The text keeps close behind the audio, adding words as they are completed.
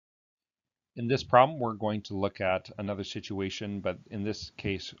In this problem, we're going to look at another situation, but in this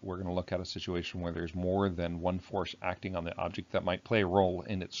case, we're going to look at a situation where there's more than one force acting on the object that might play a role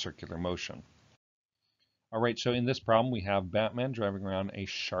in its circular motion. All right, so in this problem, we have Batman driving around a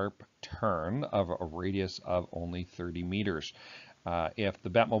sharp turn of a radius of only 30 meters. If the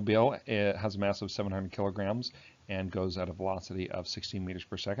Batmobile has a mass of 700 kilograms and goes at a velocity of 16 meters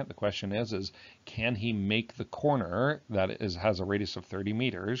per second, the question is can he make the corner that has a radius of 30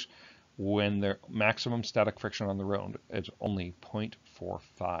 meters when the maximum static friction on the road is only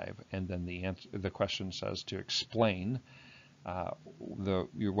 0.45? And then the question says to explain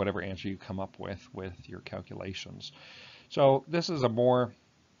whatever answer you come up with your calculations. So this is a more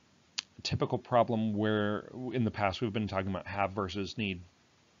typical problem where in the past we've been talking about have versus need.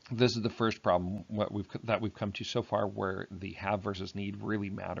 This is the first problem that we've come to so far where the have versus need really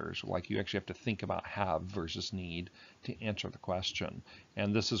matters. Like you actually have to think about have versus need to answer the question.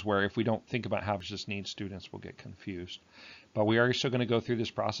 And this is where if we don't think about have versus need, students will get confused. But we are still going to go through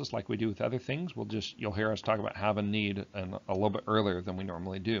this process like we do with other things. You'll hear us talk about have and need and a little bit earlier than we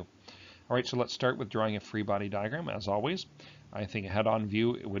normally do. All right, so let's start with drawing a free body diagram as always. I think a head-on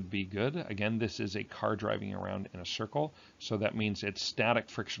view would be good. Again, this is a car driving around in a circle, so that means it's static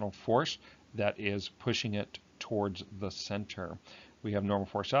frictional force that is pushing it towards the center. We have normal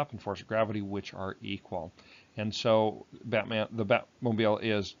force up and force of gravity, which are equal. And so the Batmobile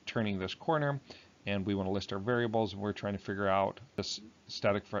is turning this corner, and we want to list our variables, and we're trying to figure out this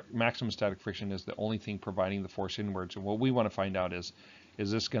maximum static friction is the only thing providing the force inwards. And what we want to find out is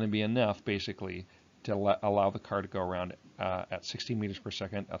this going to be enough, basically, to allow the car to go around at 60 meters per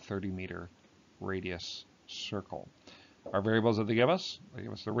second, a 30-meter radius circle. Our variables that they give us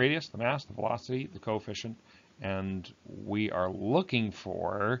the radius, the mass, the velocity, the coefficient, and we are looking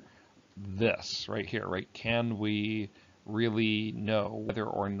for this right here, right? Can we really know whether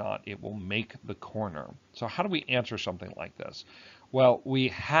or not it will make the corner? So how do we answer something like this? Well, we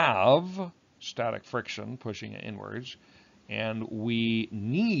have static friction pushing it inwards, and we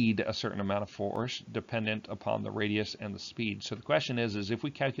need a certain amount of force dependent upon the radius and the speed. So the question is if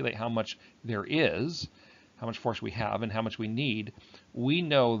we calculate how much there is, how much force we have, and how much we need, we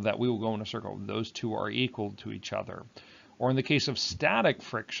know that we will go in a circle. Those two are equal to each other. Or in the case of static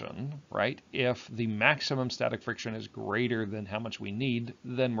friction, right, if the maximum static friction is greater than how much we need,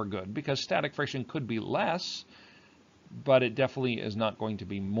 then we're good. Because static friction could be less, but it definitely is not going to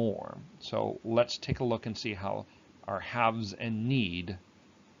be more. So let's take a look and see how our haves and need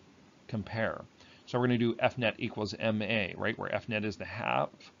compare. So we're going to do F net equals MA, right, where F net is the have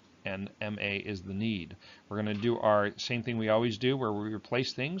and MA is the need. We're going to do our same thing we always do where we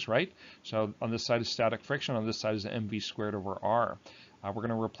replace things, right? So on this side is static friction, on this side is MV squared over R. We're going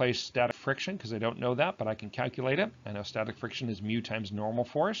to replace static friction because I don't know that, but I can calculate it. I know static friction is mu times normal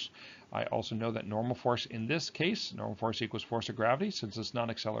force. I also know that normal force in this case, normal force equals force of gravity, since it's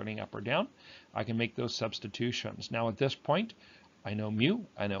not accelerating up or down. I can make those substitutions. Now at this point, I know mu,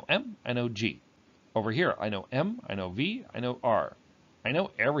 I know M, I know G. Over here, I know M, I know V, I know R. I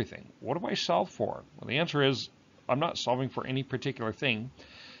know everything. What do I solve for? Well, the answer is I'm not solving for any particular thing.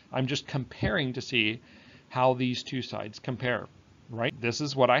 I'm just comparing to see how these two sides compare. Right? This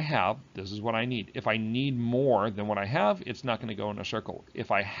is what I have. This is what I need. If I need more than what I have, it's not going to go in a circle.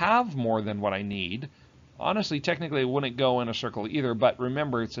 If I have more than what I need, honestly, technically it wouldn't go in a circle either. But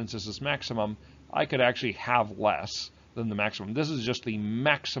remember, since this is maximum, I could actually have less than the maximum. This is just the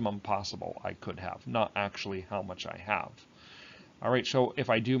maximum possible I could have, not actually how much I have. All right, so if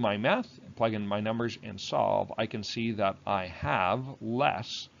I do my math, plug in my numbers and solve, I can see that I have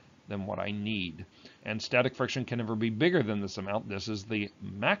less than what I need. And static friction can never be bigger than this amount. This is the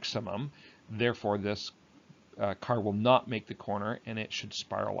maximum. Therefore, this car will not make the corner and it should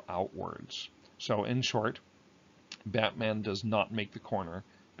spiral outwards. So in short, Batman does not make the corner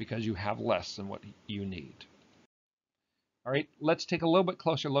because you have less than what you need. All right, let's take a little bit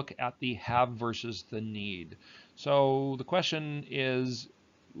closer look at the have versus the need. So the question is,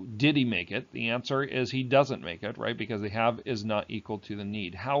 did he make it? The answer is he doesn't make it, right? Because the have is not equal to the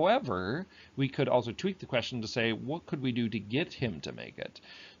need. However, we could also tweak the question to say, what could we do to get him to make it?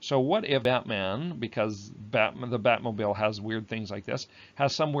 So what if Batman, because the Batmobile has weird things like this,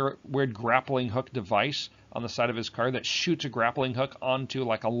 has some weird grappling hook device on the side of his car that shoots a grappling hook onto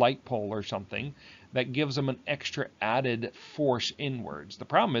like a light pole or something that gives him an extra added force inwards. The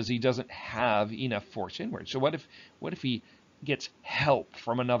problem is he doesn't have enough force inwards. So what if he gets help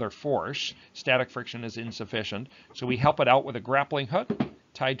from another force? Static friction is insufficient, so we help it out with a grappling hook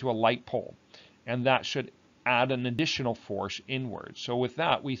tied to a light pole, and that should add an additional force inwards. So with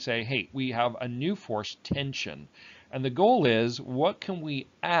that, we say, hey, we have a new force, tension, and the goal is, what can we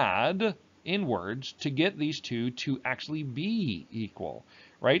add inwards to get these two to actually be equal,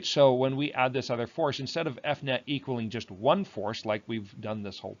 right? So when we add this other force, instead of F net equaling just one force like we've done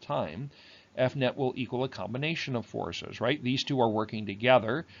this whole time, F net will equal a combination of forces, right? These two are working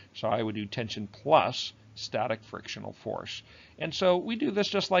together, so I would do tension plus static frictional force. And so we do this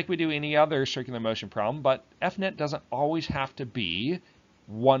just like we do any other circular motion problem, but F net doesn't always have to be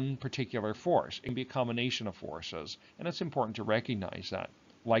one particular force. It can be a combination of forces, and it's important to recognize that.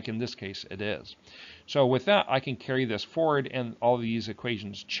 Like in this case, it is. So with that, I can carry this forward and all these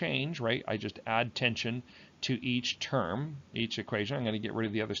equations change, right? I just add tension to each term, each equation. I'm going to get rid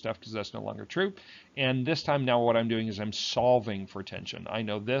of the other stuff because that's no longer true. And this time now what I'm doing is I'm solving for tension. I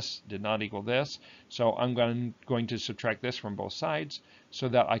know this did not equal this, so I'm going to subtract this from both sides so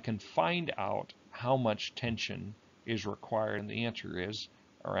that I can find out how much tension is required, and the answer is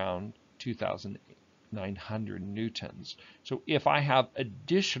around 2,900 newtons. So if I have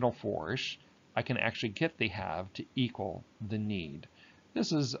additional force, I can actually get the have to equal the need.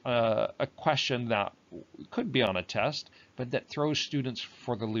 This is a question that could be on a test, but that throws students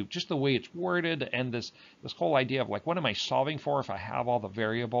for the loop. Just the way it's worded and this whole idea of like, what am I solving for if I have all the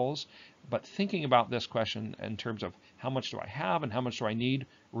variables? But thinking about this question in terms of how much do I have and how much do I need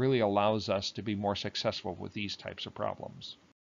really allows us to be more successful with these types of problems.